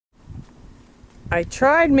I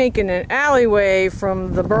tried making an alleyway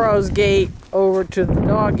from the Burros gate over to the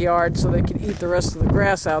dog yard so they could eat the rest of the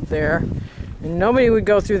grass out there. And nobody would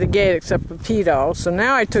go through the gate except Pepito. So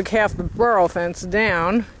now I took half the burrow fence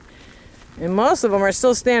down. And most of them are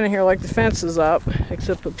still standing here like the fence is up,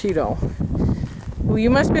 except Pepito. Well, you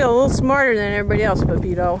must be a little smarter than everybody else,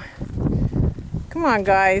 Pepito. Come on,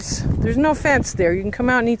 guys. There's no fence there. You can come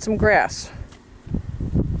out and eat some grass.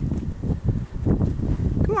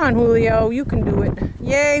 Come on, Julio. You can do it.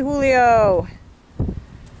 Yay, Julio!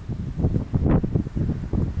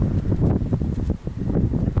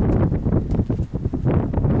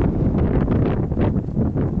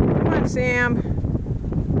 Come on, Sam.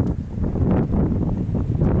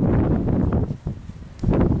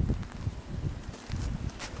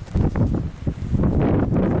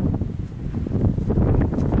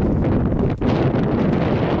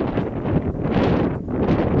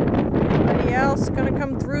 Gonna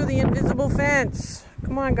come through the invisible fence.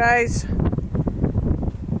 Come on, guys.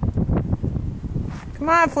 Come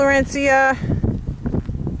on, Florencia.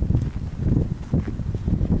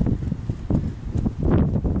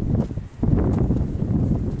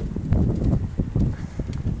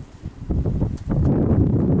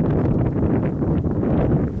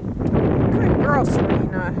 Good girl,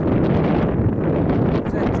 Serena.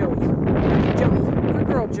 Is that Joey? Joey. Good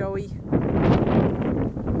girl, Joey.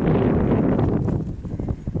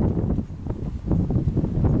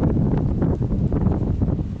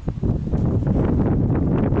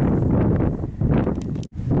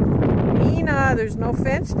 There's no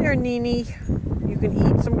fence there, Nini. You can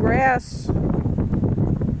eat some grass.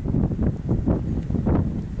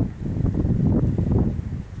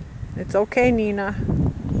 It's okay, Nina.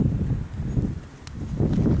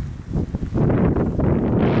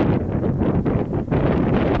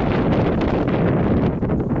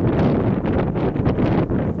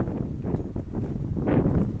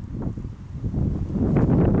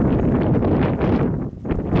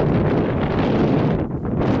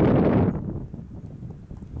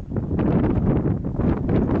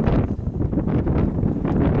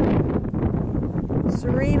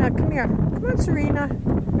 Serena, come here. Come on, Serena.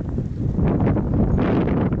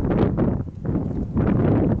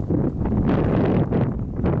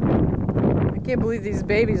 I can't believe these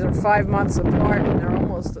babies are 5 months apart and they're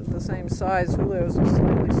almost at the same size. Julio's just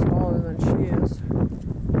slightly smaller than she is.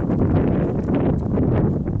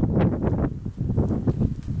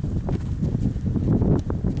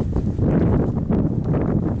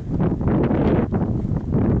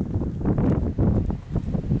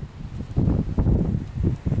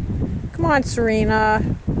 Come on, Serena.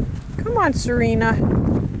 Come on, Serena.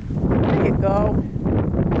 There you go.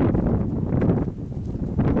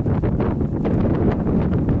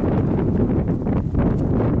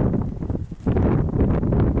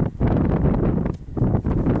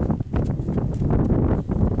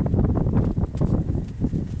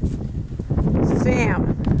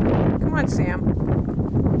 Sam. Come on, Sam.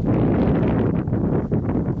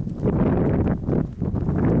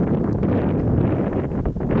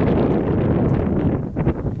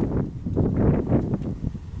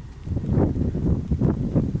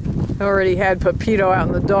 I already had Pepito out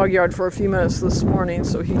in the dog yard for a few minutes this morning,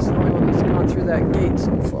 so he's the only one that's gone through that gate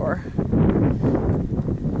so far.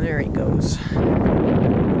 There he goes.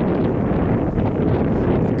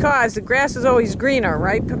 Because the grass is always greener,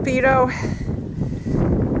 right, Pepito?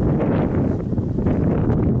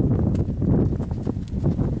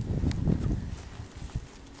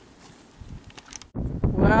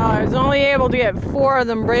 Well, I was only able to get 4 of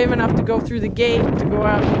them brave enough to go through the gate to go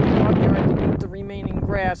out to the dog yard to eat the remaining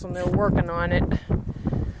grass, and they're working on it.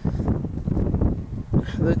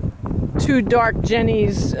 The 2 dark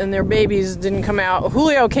Jennies and their babies didn't come out.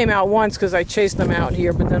 Julio came out once because I chased them out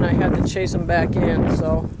here, but then I had to chase him back in,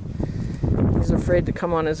 so he's afraid to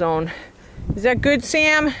come on his own. Is that good,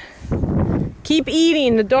 Sam? Keep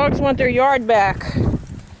eating. The dogs want their yard back.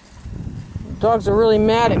 The dogs are really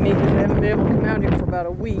mad at me because they haven't been able to come out here for about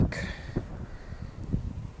a week.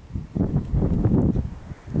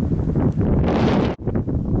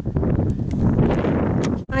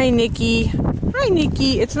 Hi, Nikki. Hi,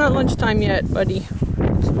 Nikki. It's not lunchtime yet, buddy.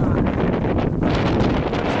 It's not.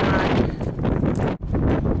 It's not.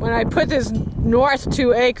 When I put this North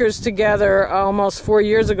 2 acres together almost 4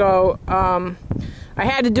 years ago, I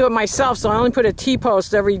had to do it myself, so I only put a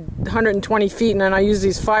T-post every 120 feet, and then I use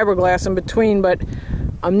these fiberglass in between, but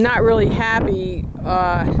I'm not really happy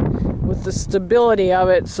with the stability of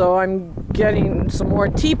it, so I'm getting some more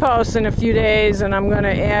T-posts in a few days, and I'm going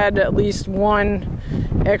to add at least 1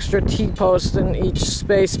 extra T-post in each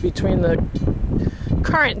space between the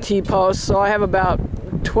current T-posts, so I have about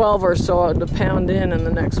 12 or so to pound in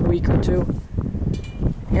the next week or two.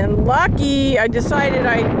 And Lucky, I decided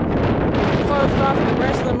I closed off the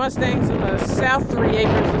rest of the Mustangs in the south 3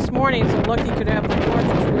 acres this morning, so Lucky could have the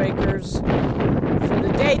north 2 acres for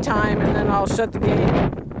the daytime, and then I'll shut the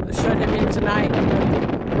gate, shut him in tonight,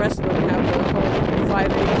 and the rest of them have the whole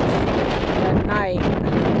 5 acres at night.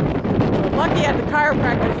 So Lucky had the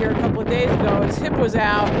chiropractor here a couple of days ago. His hip was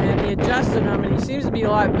out, and he adjusted him, and he seems to be a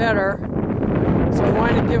lot better. So I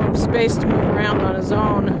wanted to give him space to move around on his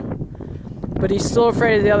own. But he's still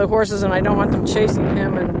afraid of the other horses, and I don't want them chasing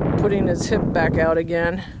him and putting his hip back out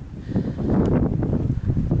again.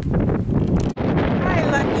 Hi,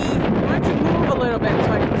 Lucky. Why don't you move a little bit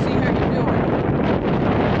so I can see how you're doing?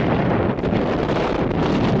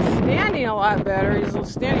 He's standing a lot better. He's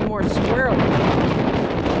standing more squarely.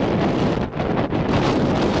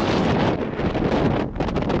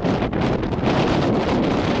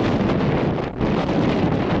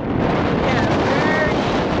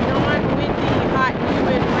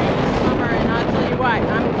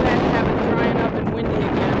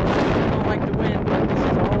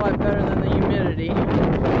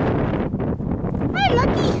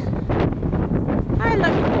 Hi,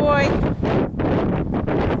 Lucky boy.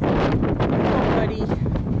 Oh, buddy.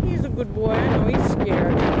 He's a good boy. I know he's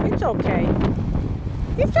scared. It's okay.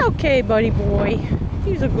 It's okay, buddy boy.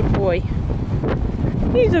 He's a good boy.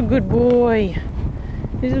 He's a good boy.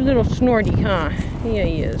 He's a little snorty, huh? Yeah,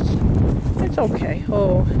 he is. It's okay.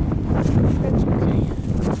 Oh, it's okay.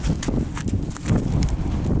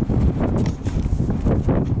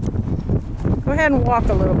 Go ahead and walk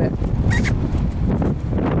a little bit.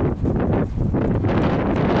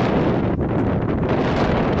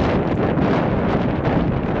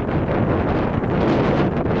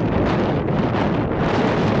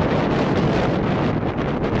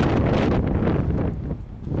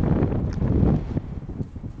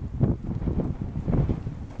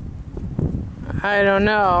 I don't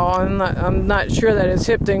know. I'm not sure that his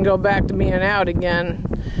hip didn't go back to being out again.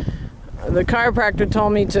 The chiropractor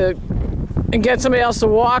told me to get somebody else to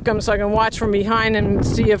walk him so I can watch from behind and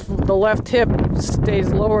see if the left hip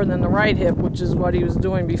stays lower than the right hip, which is what he was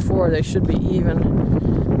doing before. They should be even.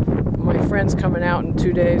 My friend's coming out in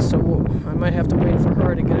 2 days, so I might have to wait for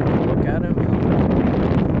her to get a good look at him.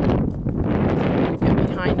 Get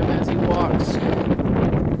behind him as he walks.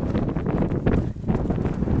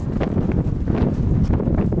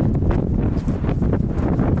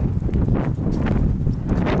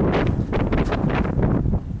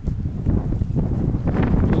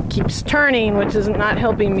 Keeps turning, which is not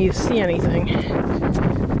helping me see anything.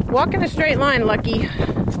 Walk in a straight line, Lucky. I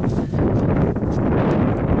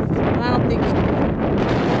don't think so.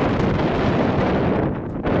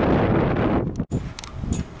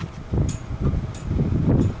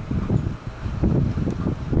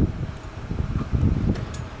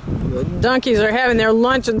 The donkeys are having their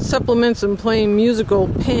lunch and supplements and playing musical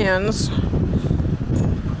pans.